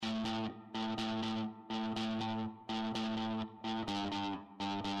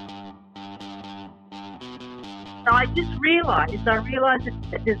I just realised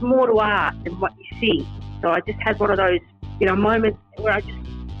that there's more to art than what you see. So I just had one of those, moments where I just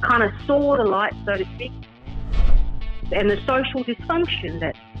kind of saw the light, so to speak, and the social dysfunction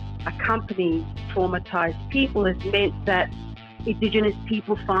that accompanies traumatised people has meant that Indigenous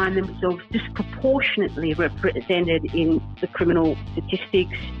people find themselves disproportionately represented in the criminal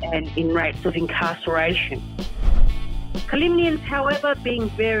statistics and in rates of incarceration. Kalymnians, however, being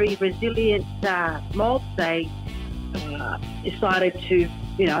very resilient mob, they decided to,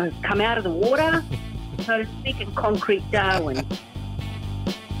 come out of the water, so to speak, and concrete Darwin.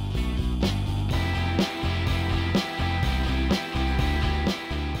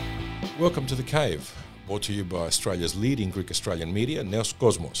 Welcome to The Cave, brought to you by Australia's leading Greek-Australian media, Neos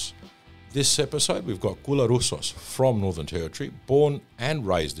Cosmos. This episode, we've got Koulla Roussos from Northern Territory, born and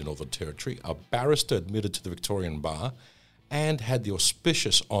raised in Northern Territory, a barrister admitted to the Victorian Bar, and had the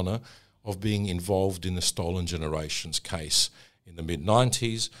auspicious honour of being involved in the Stolen Generations case. In the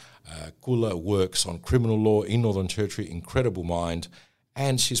mid-90s, Koula works on criminal law in Northern Territory, incredible mind,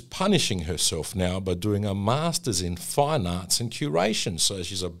 and she's punishing herself now by doing a master's in fine arts and curation. So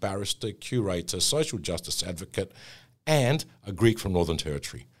she's a barrister, curator, social justice advocate, and a Greek from Northern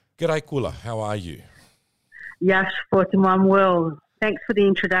Territory. G'day, Koula. How are you? Yes, Fotis, I'm well. Thanks for the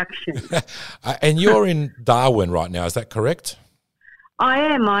introduction. And you're in Darwin right now, is that correct? I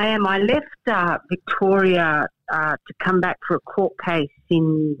am. I left Victoria to come back for a court case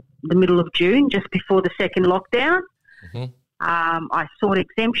in the middle of June, just before the second lockdown. Mm-hmm. I sought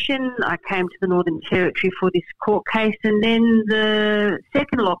exemption. I came to the Northern Territory for this court case, and then the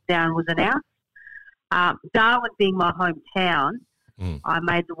second lockdown was announced. Darwin being my hometown, I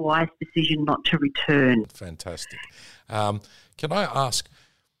made the wise decision not to return. Fantastic. Can I ask,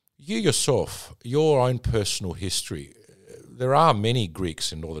 you yourself, your own personal history, there are many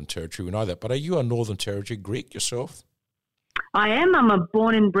Greeks in Northern Territory, we know that, but are you a Northern Territory Greek yourself? I am. I'm a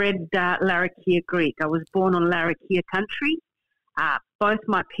born and bred Larrakia Greek. I was born on Larrakia Country. Both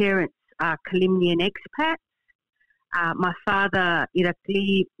my parents are Kalymnian expats. My father,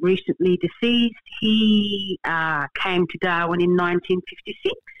 Irakli, recently deceased. He came to Darwin in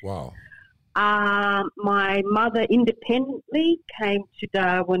 1956. Wow. My mother independently came to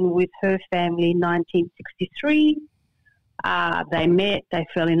Darwin with her family in 1963. They met, they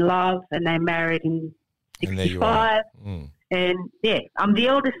fell in love, and they married in 65. And yeah, I'm the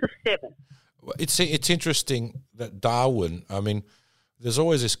eldest of seven. It's interesting that Darwin, I mean, there's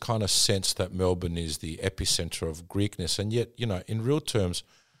always this kind of sense that Melbourne is the epicenter of Greekness, and yet, in real terms,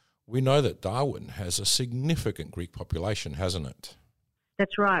 we know that Darwin has a significant Greek population, hasn't it?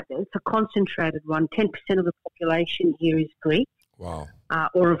 That's right. It's a concentrated one. 10% of the population here is Greek. Wow.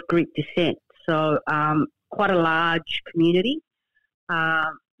 Or of Greek descent. So quite a large community.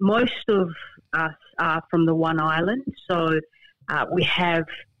 Most of us are from the one island, so we have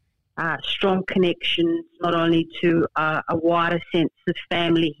strong connections not only to a wider sense of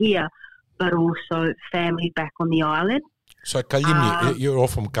family here, but also family back on the island. So Kalymnians, you're all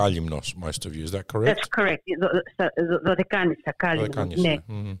from Kalymnos, most of you, is that correct? That's correct. Dodecanese, Kalymnians.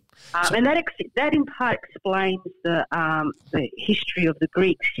 Mm-hmm. And that in part explains the history of the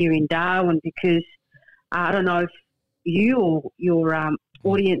Greeks here in Darwin, because I don't know if you or your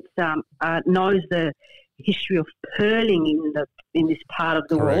audience knows the history of pearling in this part of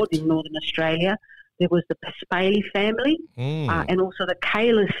the world, in Northern Australia. There was the Paspaili family and also the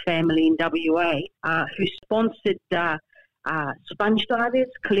Koulla family in WA who sponsored sponge divers,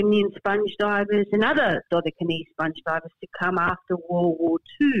 Kalymnian sponge divers and other Dodecanese sponge divers to come after World War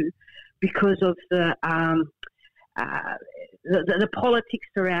II because of the politics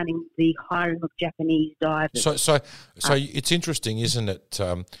surrounding the hiring of Japanese divers. So it's interesting, isn't it,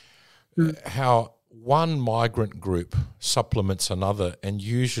 how one migrant group supplements another, and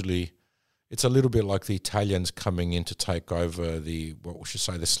usually it's a little bit like the Italians coming in to take over the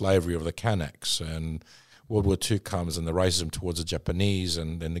slavery of the Kanaks, and World War II comes and the racism towards the Japanese,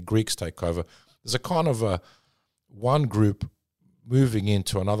 and then the Greeks take over. There's a kind of one group moving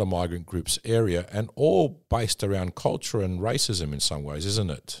into another migrant group's area, and all based around culture and racism in some ways,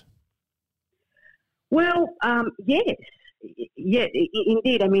 isn't it? Well, yes. Yeah,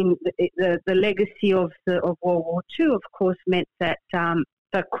 indeed. I mean, the legacy of World War II, of course, meant that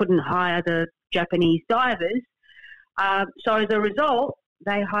they couldn't hire the Japanese divers. So as a result,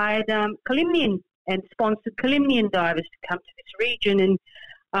 they hired Kalymnian and sponsored Kalymnian divers to come to this region.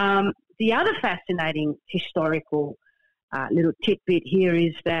 And the other fascinating historical little tidbit here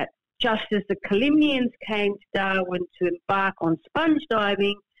is that just as the Kalymnians came to Darwin to embark on sponge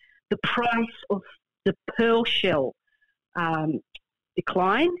diving, the price of the pearl shell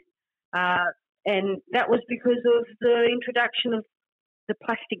declined. and that was because of the introduction of the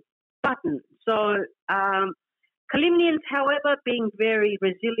plastic button. So Kalymnians, however, being very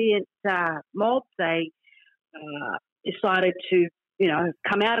resilient mob, they decided to,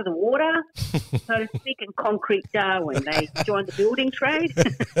 come out of the water, so to speak, and concrete Darwin. They joined the building trade.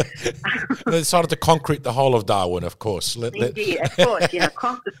 They decided to concrete the whole of Darwin, of course. Indeed, of course.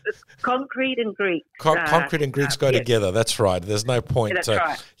 Concrete and Greeks. Concrete and Greeks go together. That's right. There's no point. That's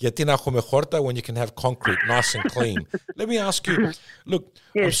right. When you can have concrete nice and clean. Let me ask you, look,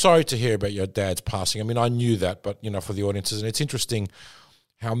 yes. I'm sorry to hear about your dad's passing. I mean, I knew that, but, for the audiences, and it's interesting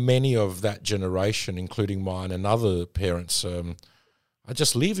how many of that generation, including mine and other parents, are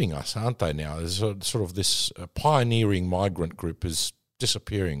just leaving us, aren't they now? There's sort of this pioneering migrant group is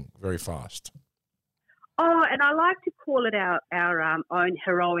disappearing very fast. Oh, and I like to call it our own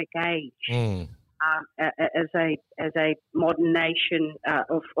heroic age as a modern nation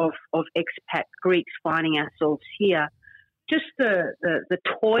of expat Greeks finding ourselves here. Just the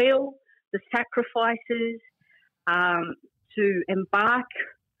toil, the sacrifices to embark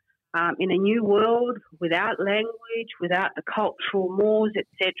in a new world without language, without the cultural mores,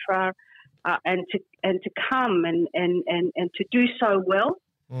 etc., and to come and to do so well,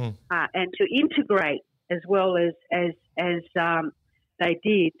 and to integrate as well as they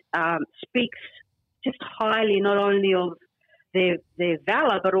did, speaks just highly not only of their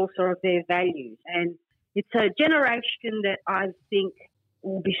valor but also of their values. And it's a generation that I think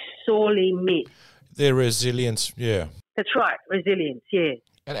will be sorely missed. Their resilience, yeah. That's right, resilience, yeah.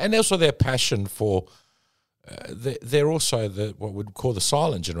 And also their passion for, they're also what we'd call the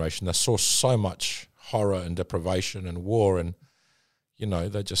silent generation. They saw so much horror and deprivation and war, and,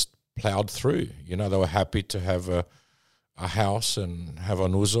 they just ploughed through. They were happy to have a house and have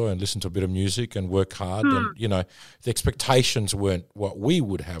an uzo and listen to a bit of music and work hard. And, the expectations weren't what we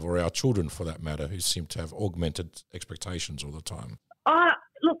would have, or our children for that matter, who seem to have augmented expectations all the time.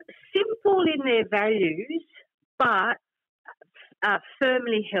 Look, simple in their values, but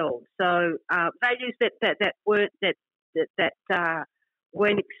firmly held. So values that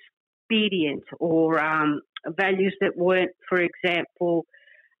weren't expedient, or values that weren't, for example,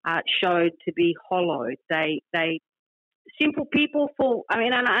 showed to be hollow. They simple people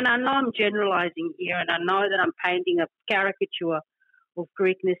and I know I'm generalising here, and I know that I'm painting a caricature of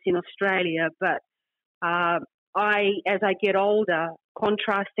Greekness in Australia, but as I get older,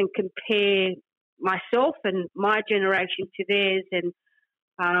 contrast and compare myself and my generation to theirs, and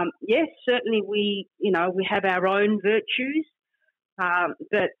yes, certainly we have our own virtues,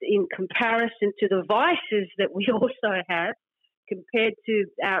 but in comparison to the vices that we also have, compared to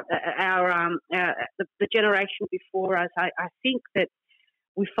the generation before us, I think that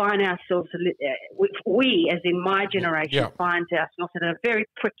we find ourselves, we as in my generation, finds ourselves in a very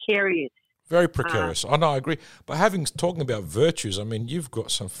precarious. Very precarious. I know, I agree. But talking about virtues, I mean, you've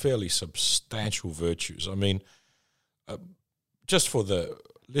got some fairly substantial virtues. I mean, just for the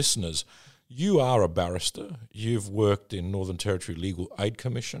listeners, you are a barrister. You've worked in Northern Territory Legal Aid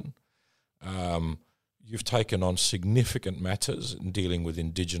Commission. You've taken on significant matters in dealing with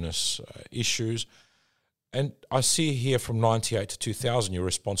Indigenous issues. And I see here from 98 to 2000, you're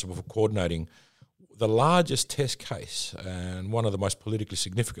responsible for coordinating the largest test case and one of the most politically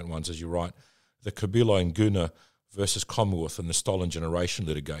significant ones, as you write, the Koula and Guna versus Commonwealth and the Stolen Generation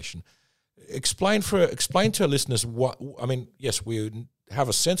litigation. Explain to our listeners yes, we have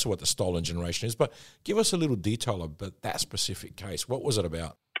a sense of what the Stolen Generation is, but give us a little detail about that specific case. What was it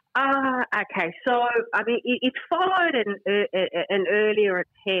about? Okay, so it followed an earlier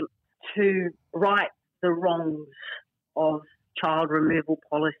attempt to right the wrongs of child removal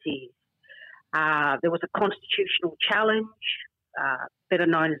policies. There was a constitutional challenge, better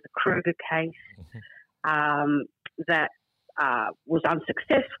known as the Kruger case, that was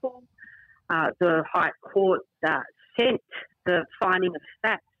unsuccessful. The High Court sent the finding of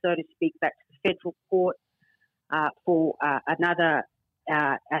fact, so to speak, back to the federal court for another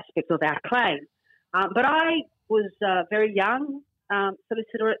aspect of our claim. But I was very young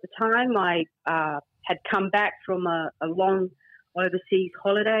solicitor at the time. I had come back from a long overseas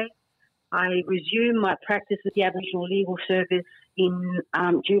holiday. I resumed my practice with the Aboriginal Legal Service in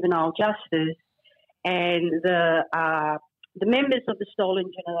juvenile justice, and the members of the Stolen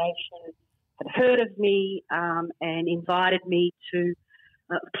Generation had heard of me and invited me to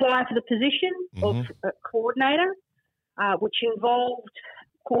apply for the position of coordinator, which involved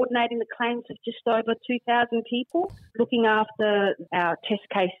coordinating the claims of just over 2,000 people, looking after our test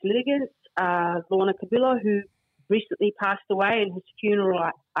case litigants, Lorna Kabila, who recently passed away, and whose funeral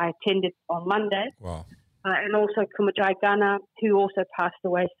I attended on Monday. Wow. And also Kumajai Gunnar, who also passed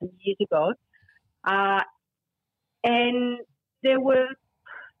away some years ago. And there were,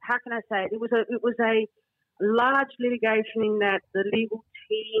 how can I say it? It was a large litigation in that the legal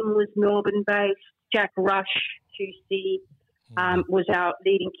team was Melbourne-based. Jack Rush, QC, was our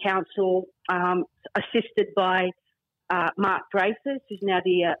leading counsel, assisted by Mark Dreyfus, who's now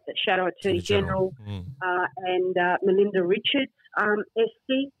the Shadow Attorney General, and Melinda Richards,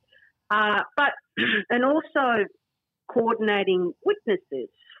 SC. And also coordinating witnesses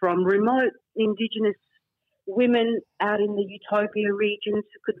from remote Indigenous women out in the Utopia regions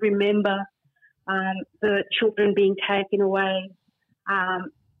who could remember the children being taken away,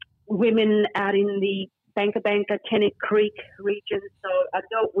 women out in the Banka, Tennant Creek region. So I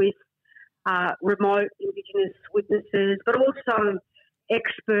dealt with remote Indigenous witnesses, but also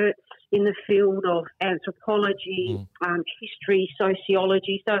experts in the field of anthropology, history,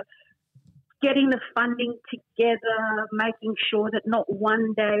 sociology. So getting the funding together, making sure that not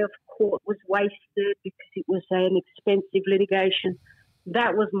one day of court was wasted because it was an expensive litigation.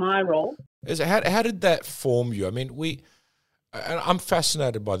 That was my role. How did that form you? I mean, and I'm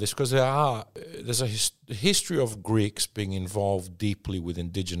fascinated by this because there's a history of Greeks being involved deeply with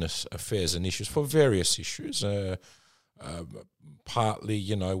Indigenous affairs and issues for various issues. Partly,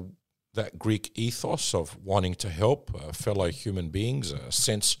 that Greek ethos of wanting to help fellow human beings,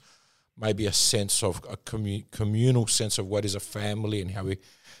 maybe a sense of a communal sense of what is a family and how we.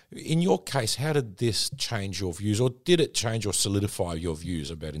 In your case, how did this change your views, or did it change or solidify your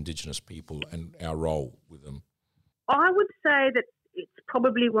views about Indigenous people and our role with them? I would say that it's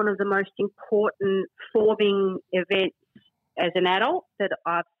probably one of the most important forming events as an adult that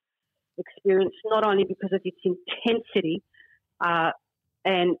I've experienced, not only because of its intensity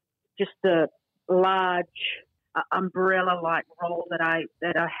and just the large umbrella-like role that I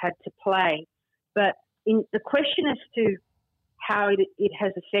had to play, but in the question as to how it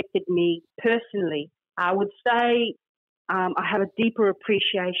has affected me personally, I would say I have a deeper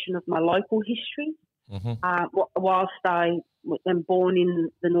appreciation of my local history. Whilst I am born in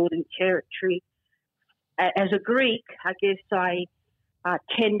the Northern Territory, as a Greek, I guess I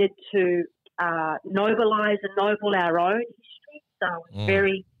tended to noble our own history. So I was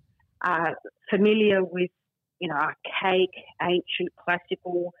very familiar with, archaic, ancient,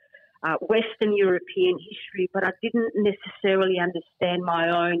 classical, Western European history, but I didn't necessarily understand my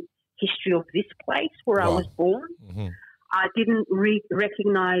own history of this place where I was born. I didn't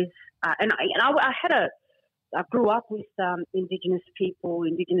recognise, and I grew up with Indigenous people.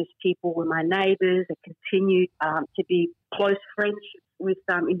 Indigenous people were my neighbours. I continued to be close friends with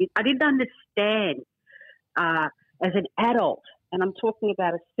them. I didn't understand as an adult, and I'm talking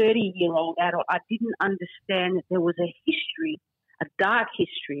about a 30-year-old adult, I didn't understand that there was a history, a dark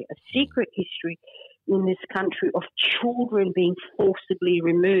history, a secret history in this country of children being forcibly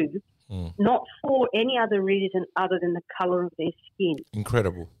removed, not for any other reason other than the colour of their skin.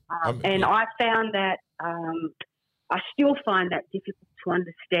 Incredible. I found that, I still find that difficult to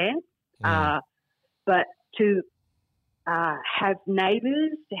understand, but to have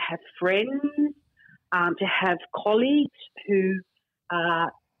neighbours, to have friends, to have colleagues who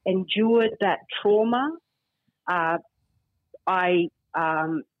endured that trauma,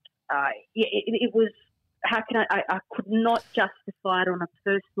 it was, how can I could not justify it on a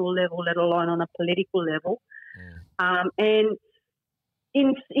personal level, let alone on a political level. And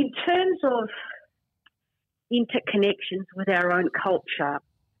in terms of interconnections with our own culture,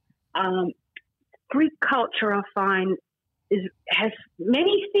 Greek culture, I find, has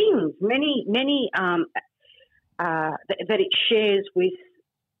many things, that it shares with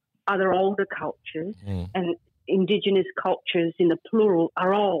other older cultures, and Indigenous cultures in the plural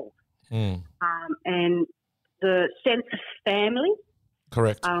are old. And the sense of family,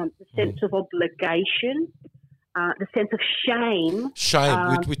 correct, the sense of obligation, the sense of shame.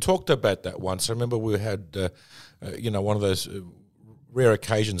 We talked about that once. I remember we had, one of those rare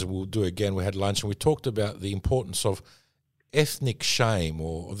occasions, and we'll do again. We had lunch and we talked about the importance of ethnic shame,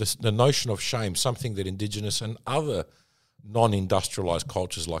 or the notion of shame, something that Indigenous and other non-industrialised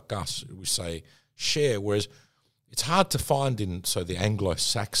cultures like us, we say, share, whereas it's hard to find in, the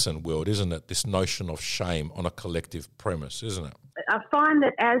Anglo-Saxon world, isn't it, this notion of shame on a collective premise, isn't it? I find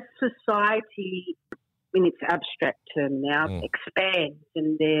that as society, in its abstract term now, expands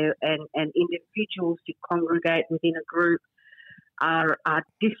and individuals who congregate within a group are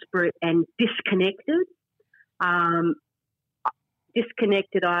disparate and disconnected,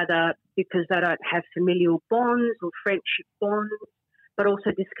 disconnected either because they don't have familial bonds or friendship bonds, but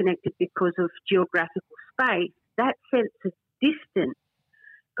also disconnected because of geographical space. That sense of distance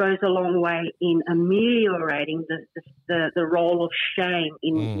goes a long way in ameliorating the role of shame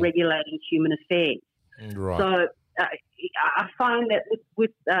in regulating human affairs. Right. So I find that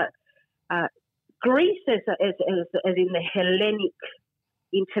with Greece, as in the Hellenic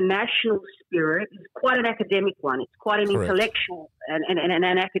international spirit, is quite an academic one. It's quite an Correct. intellectual and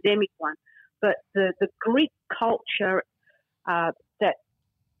an academic one. But the Greek culture that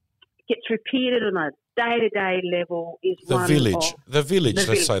gets repeated on a day-to-day level is the village,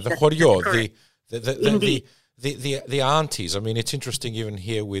 let's say, the chorio, the aunties. I mean, it's interesting even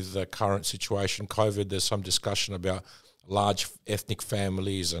here with the current situation, COVID, there's some discussion about large ethnic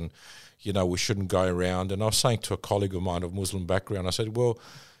families and, we shouldn't go around. And I was saying to a colleague of mine of Muslim background, I said, well,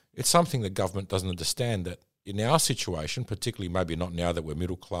 it's something the government doesn't understand, that in our situation, particularly maybe not now that we're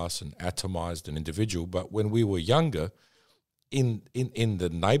middle class and atomised and individual, but when we were younger, in the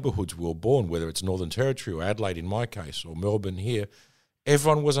neighbourhoods we were born, whether it's Northern Territory or Adelaide in my case, or Melbourne here,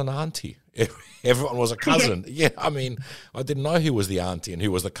 everyone was an auntie. Everyone was a cousin. Yeah, I mean, I didn't know who was the auntie and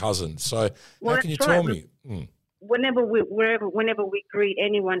who was the cousin. So how can you tell me? Whenever we greet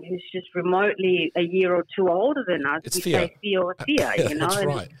anyone who's just remotely a year or two older than us, we say Thea or Thea, That's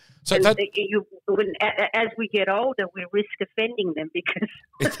right. So as we get older, we risk offending them because...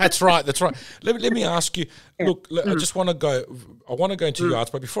 That's right. Let me ask you, look, I just want to go into the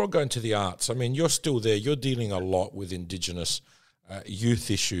arts, but before I go into the arts, I mean, you're still there. You're dealing a lot with Indigenous youth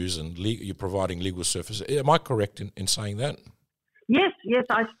issues and you're providing legal services. Am I correct in saying that? Yes,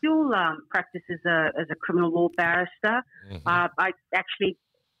 I still practice as a criminal law barrister. I actually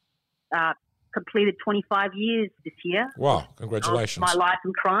completed 25 years this year. Wow, congratulations. My life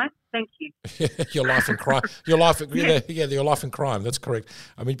in crime. Thank you. Your life in crime. Your life in crime. That's correct.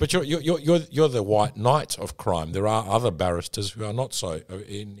 I mean, but you're the white knight of crime. There are other barristers who are not so,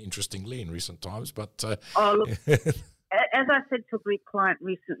 interestingly, in recent times. But look, as I said to a Greek client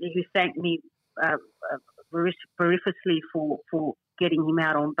recently, who thanked me vociferously for getting him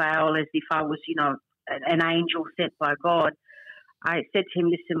out on bail as if I was, an angel sent by God. I said to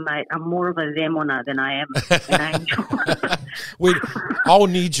him, listen, mate, I'm more of a demoner than I am an angel. I will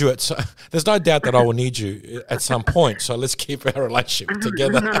need you there's no doubt that I will need you at some point, so let's keep our relationship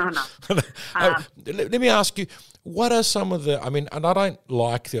together. No. Let me ask you, what are some of and I don't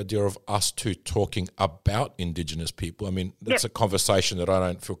like the idea of us two talking about Indigenous people. I mean, that's a conversation that I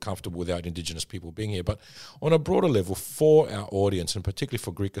don't feel comfortable without Indigenous people being here. But on a broader level, for our audience, and particularly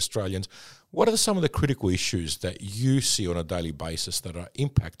for Greek Australians, what are some of the critical issues that you see on a daily basis that are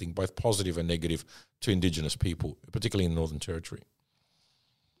impacting both positive and negative to Indigenous people, particularly in the Northern Territory?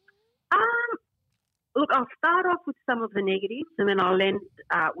 Look, I'll start off with some of the negatives and then I'll end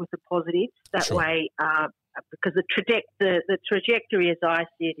with the positives. That way, because the trajectory, as I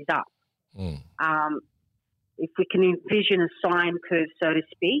see it, is up. If we can envision a sine curve, so to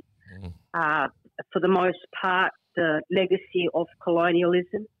speak, for the most part, the legacy of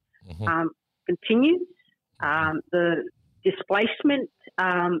colonialism continues. The displacement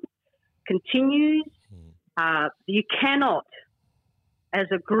continues. You cannot, as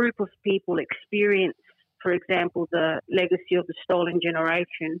a group of people, experience, for example, the legacy of the stolen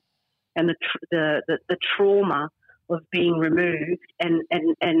generation and the trauma of being removed and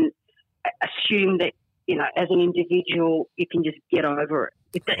assume that, as an individual, you can just get over it.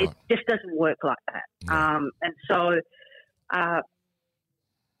 It just doesn't work like that. No. And so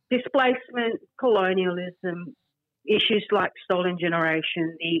displacement, colonialism, issues like stolen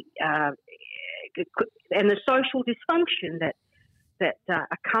generation, and the social dysfunction that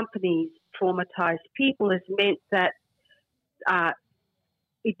accompanies traumatized people has meant that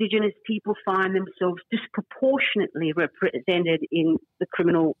Indigenous people find themselves disproportionately represented in the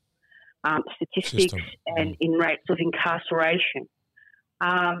criminal statistics and in rates of incarceration.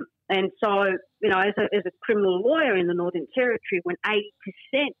 And so, as a criminal lawyer in the Northern Territory, when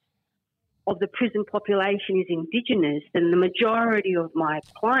 80% of the prison population is Indigenous, then the majority of my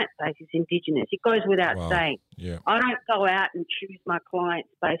client base is Indigenous. It goes without saying. Yeah. I don't go out and choose my clients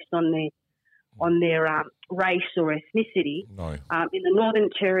based on their race or ethnicity. No. In the Northern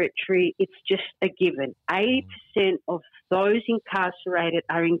Territory, it's just a given. 80% of those incarcerated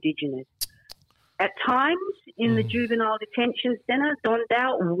are Indigenous. At times, in the juvenile detention centre, Don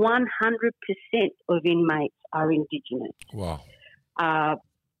Dale, 100% of inmates are Indigenous. Wow.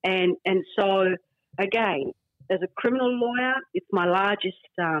 And so, again, as a criminal lawyer, it's my largest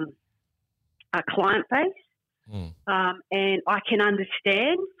client base. And I can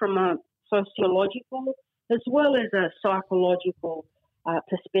understand from a sociological as well as a psychological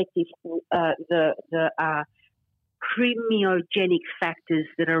perspective the crimiogenic factors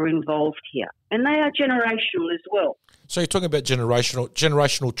that are involved here, and they are generational as well. So you're talking about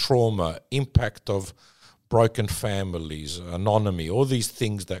generational trauma, impact of broken families, anonymity, all these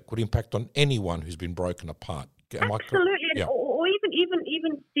things that could impact on anyone who's been broken apart. Absolutely, Yeah. or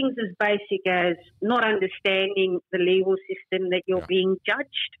even things as basic as not understanding the legal system that you're being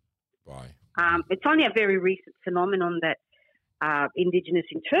judged. Right. It's only a very recent phenomenon that Indigenous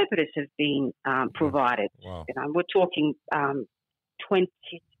interpreters have been provided. Wow. We're talking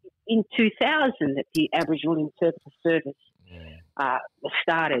in 2000 that the Aboriginal Interpreter Service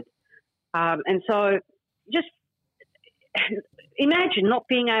started. And so just imagine not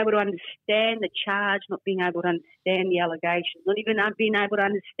being able to understand the charge, not being able to understand the allegations, not even being able to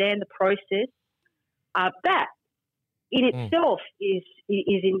understand the process. That in itself is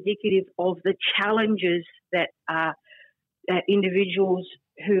indicative of the challenges that individuals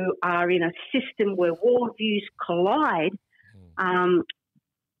who are in a system where worldviews collide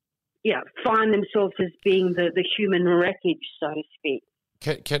find themselves as being the human wreckage, so to speak.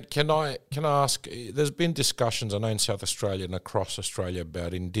 Can I ask, there's been discussions, I know in South Australia and across Australia,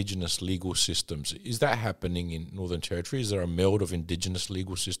 about Indigenous legal systems. Is that happening in Northern Territory? Is there a meld of Indigenous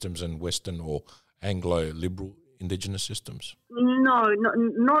legal systems and Western or Anglo-liberal Indigenous systems? No,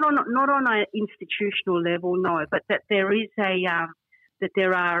 not on an institutional level, no, but that there is that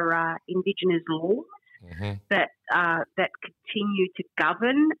there are Indigenous laws that continue to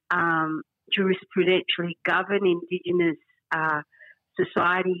govern, jurisprudentially govern Indigenous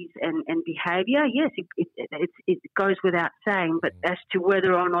societies and behaviour. Yes, it goes without saying, but as to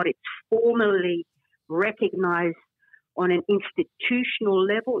whether or not it's formally recognised on an institutional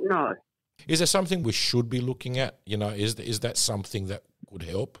level, no. Is there something we should be looking at? Is that something that would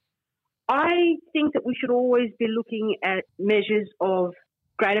help? I think that we should always be looking at measures of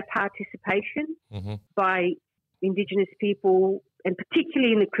greater participation by Indigenous people, and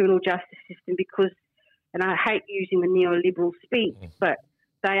particularly in the criminal justice system, because, and I hate using the neoliberal speak, but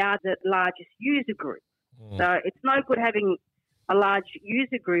they are the largest user group. So it's no good having a large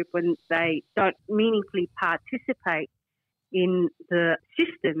user group when they don't meaningfully participate in the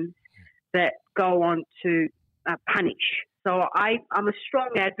systems that go on to punish. So I'm a strong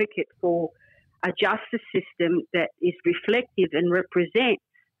advocate for a justice system that is reflective and represents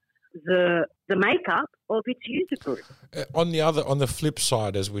the makeup of its user group. On the flip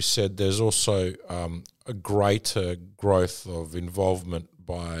side, as we said, there's also a greater growth of involvement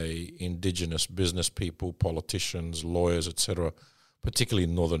by Indigenous business people, politicians, lawyers, etc., particularly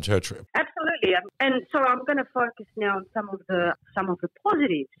in Northern Territory. Absolutely, and so I'm going to focus now on some of the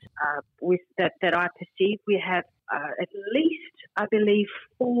positives that I perceive. We have at least, I believe,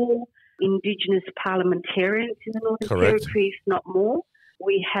 4 Indigenous parliamentarians in the Northern Territory, if not more.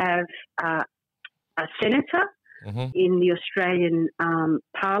 We have a senator in the Australian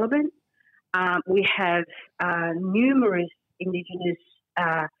Parliament. We have numerous Indigenous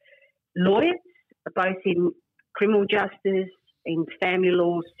lawyers, both in criminal justice, in family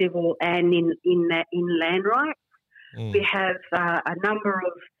law, civil, and in land rights. We have a number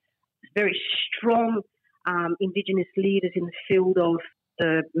of very strong Indigenous leaders in the field of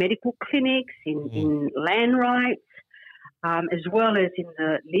the medical clinics, in land rights, as well as in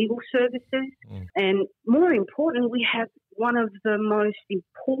the legal services. And more importantly, we have one of the most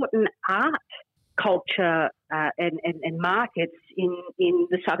important art culture and markets in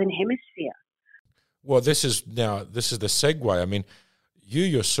the Southern Hemisphere. Well, this is the segue. I mean, you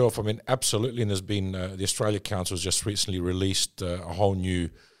yourself, absolutely, and there's been, the Australia Council has just recently released a whole new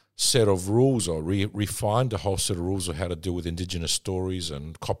set of rules, or refined a whole set of rules of how to deal with Indigenous stories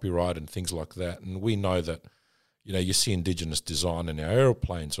and copyright and things like that. And we know that, you see Indigenous design in our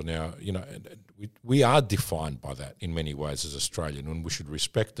aeroplanes, or now, we are defined by that in many ways as Australian, and we should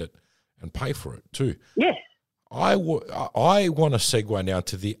respect it and pay for it too. Yes. I want to segue now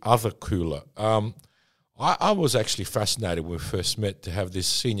to the other Koula. I was actually fascinated when we first met to have this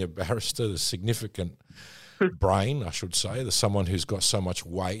senior barrister, the significant brain, I should say, there's someone who's got so much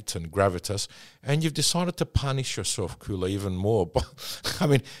weight and gravitas, and you've decided to punish yourself, Koula, even more.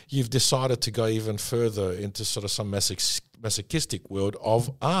 You've decided to go even further into sort of some masochistic world of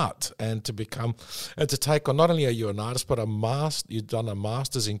art, and to take on, not only are you an artist, but you've done a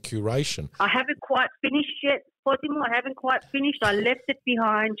master's in curation. I haven't quite finished yet, Fatima. I haven't quite finished. I left it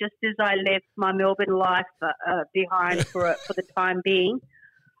behind just as I left my Melbourne life behind for the time being.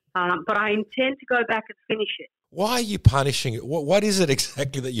 But I intend to go back and finish it. Why are you punishing it? What is it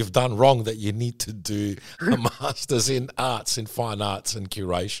exactly that you've done wrong that you need to do a master's in arts, in fine arts and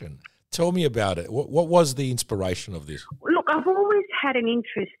curation? Tell me about it. What was the inspiration of this? Look, I've always had an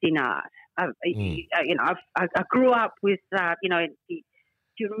interest in art. I grew up with,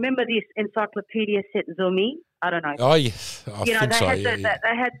 do you remember this encyclopedia set Zomi? I don't know. Oh, yes, I think so.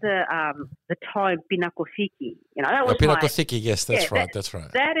 They had the tome Pinakofiki. That was Pinakofiki, yes, that's right.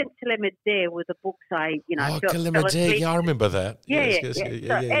 That and Telemedé were the books I, Kalymnians, yeah, I remember that. Yes.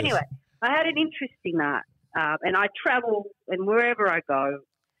 Anyway, I had an interest in that, and I travel, and wherever I go,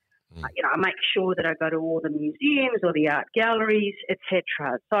 I make sure that I go to all the museums or the art galleries,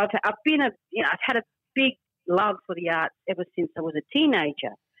 etc. So I've had a big love for the arts ever since I was a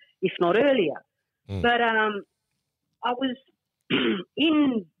teenager, if not earlier. But I was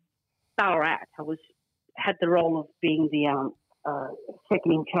in Ballarat. Had the role of being the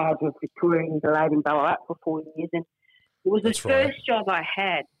second in charge of Victorian Delayed in Ballarat for 4 years, and it was the first job I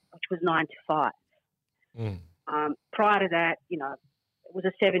had, which was 9 to 5. Prior to that, it was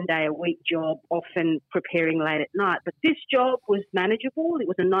a 7-day-a-week job, often preparing late at night. But this job was manageable. It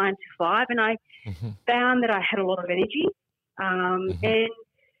was a 9 to 5, and I found that I had a lot of energy. And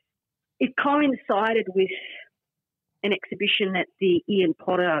it coincided with an exhibition at the Ian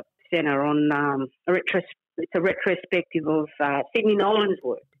Potter Centre on it's a retrospective of Sydney Nolan's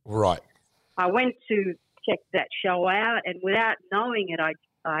work. Right. I went to check that show out, and without knowing it,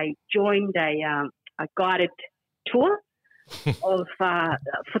 I joined a guided tour of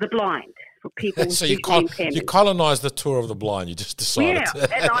for the blind, for people with visual impairment. You colonised the tour of the blind. You just decided. Yeah,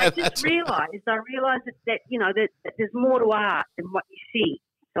 and I just realised that that there's more to art than what you see.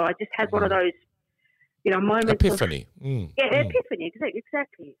 So I just had one of those, moments. Epiphany. Epiphany,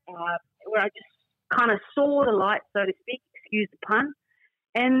 exactly. Where I just kind of saw the light, so to speak. Excuse the pun.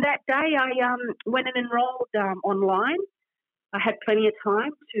 And that day, I went and enrolled online. I had plenty of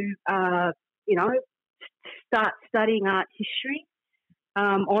time to, start studying art history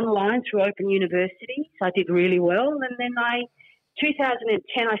online through Open University. So I did really well. And then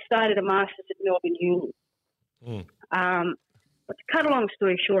 2010, I started a master's at Melbourne Uni. But to cut a long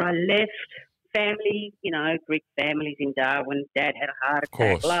story short, I left family, Greek families in Darwin. Dad had a heart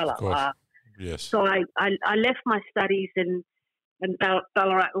attack, blah. Yes. So I left my studies and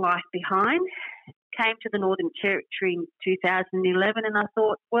Ballarat life behind, came to the Northern Territory in 2011, and I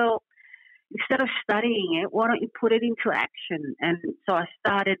thought, well, instead of studying it, why don't you put it into action? And so I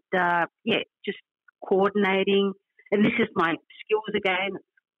started, just coordinating. And this is my skills again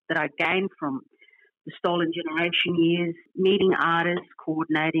that I gained from the Stolen Generation years, meeting artists,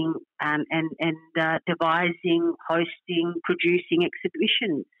 coordinating, and devising, hosting, producing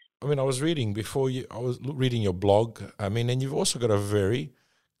exhibitions. I mean, I was reading your blog. I mean, and you've also got a very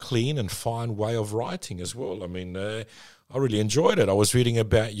clean and fine way of writing as well. I mean, I really enjoyed it. I was reading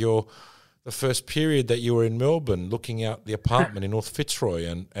about the first period that you were in Melbourne, looking out the apartment in North Fitzroy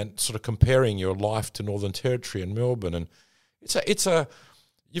and sort of comparing your life to Northern Territory and Melbourne. And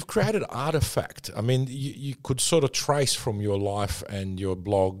you've created an artifact. I mean, you could sort of trace from your life and your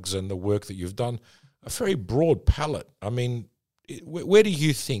blogs and the work that you've done a very broad palette. I mean, where do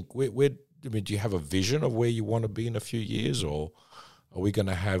you think, do you have a vision of where you want to be in a few years, or are we going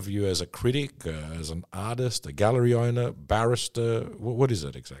to have you as a critic, as an artist, a gallery owner, barrister? What is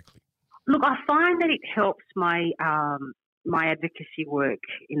it exactly? Look, I find that it helps my my advocacy work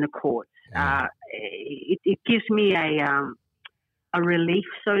in the courts. It gives me a relief,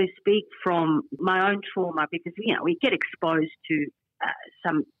 so to speak, from my own trauma, because we get exposed to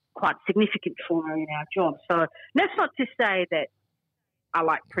some quite significant trauma in our job. So that's not to say that I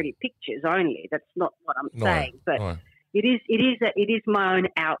like pretty pictures only. That's not what I'm saying. But it is my own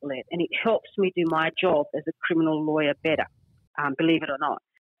outlet, and it helps me do my job as a criminal lawyer better, believe it or not.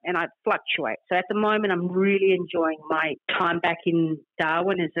 And I fluctuate. So at the moment, I'm really enjoying my time back in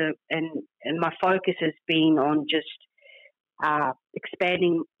Darwin and my focus has been on just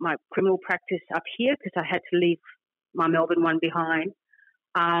expanding my criminal practice up here, because I had to leave my Melbourne one behind.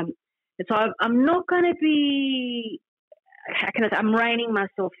 And so I'm not going to be, I'm reining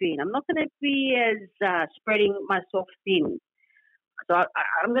myself in. I'm not going to be as spreading myself thin. So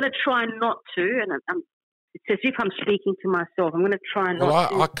I'm going to try not to, and it's as if I'm speaking to myself. I'm going to try not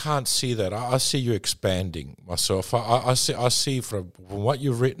to. I can't see that. I see you expanding myself. I see from what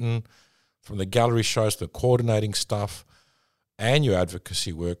you've written, from the gallery shows, the coordinating stuff, and your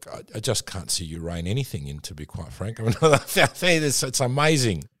advocacy work. I just can't see you rein anything in, to be quite frank. I mean, I think it's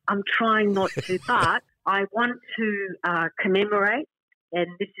amazing. I'm trying not to, but I want to commemorate, and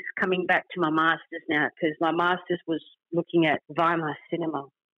this is coming back to my master's now, because my master's was looking at Weimar cinema,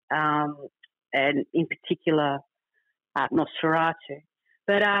 and in particular Nosferatu.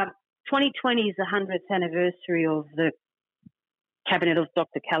 But 2020 is the 100th anniversary of the cabinet of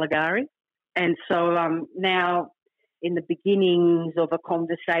Dr. Caligari, and so now in the beginnings of a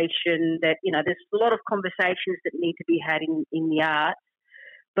conversation that, there's a lot of conversations that need to be had in the arts,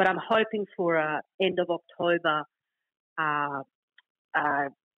 but I'm hoping for a end of October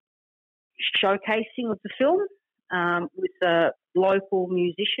showcasing of the film with a local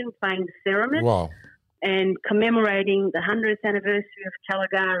musician playing the theremin. Wow. And commemorating the 100th anniversary of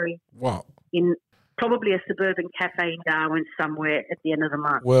Caligari. Wow. In probably a suburban cafe in Darwin somewhere at the end of the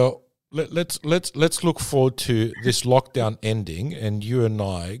month. Well, let's look forward to this lockdown ending and you and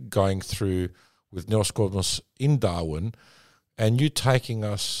I going through with Neos Cosmos in Darwin and you taking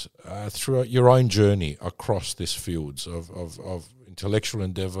us through your own journey across this fields of intellectual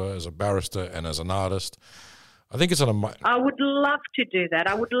endeavour as a barrister and as an artist. I think it's I would love to do that.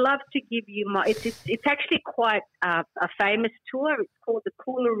 I would love to give you my... It's actually quite a famous tour. It's called the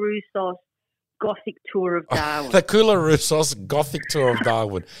Koulla Roussos Gothic Tour of Darwin. The Koulla Roussos Gothic Tour of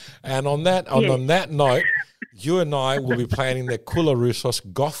Darwin. And on that note, you and I will be planning the Koulla Roussos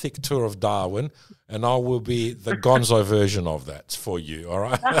Gothic Tour of Darwin, and I will be the gonzo version of that for you, all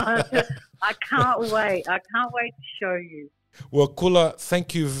right? I can't wait. I can't wait to show you. Well, Koula,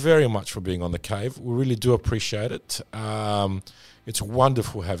 thank you very much for being on The Cave. We really do appreciate it. It's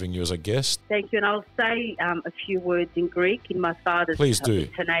wonderful having you as a guest. Thank you. And I'll say a few words in Greek in my father's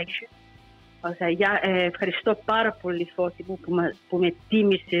intonation. I'll say, ευχαριστώ πάρα πολύ Φώτη μου που με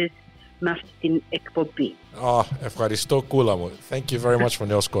τίμησες με αυτή την εκπομπή. Ευχαριστώ Koula μου. Thank you very much for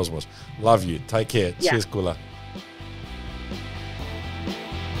Neos Cosmos. Love you. Take care. Cheers, Koula.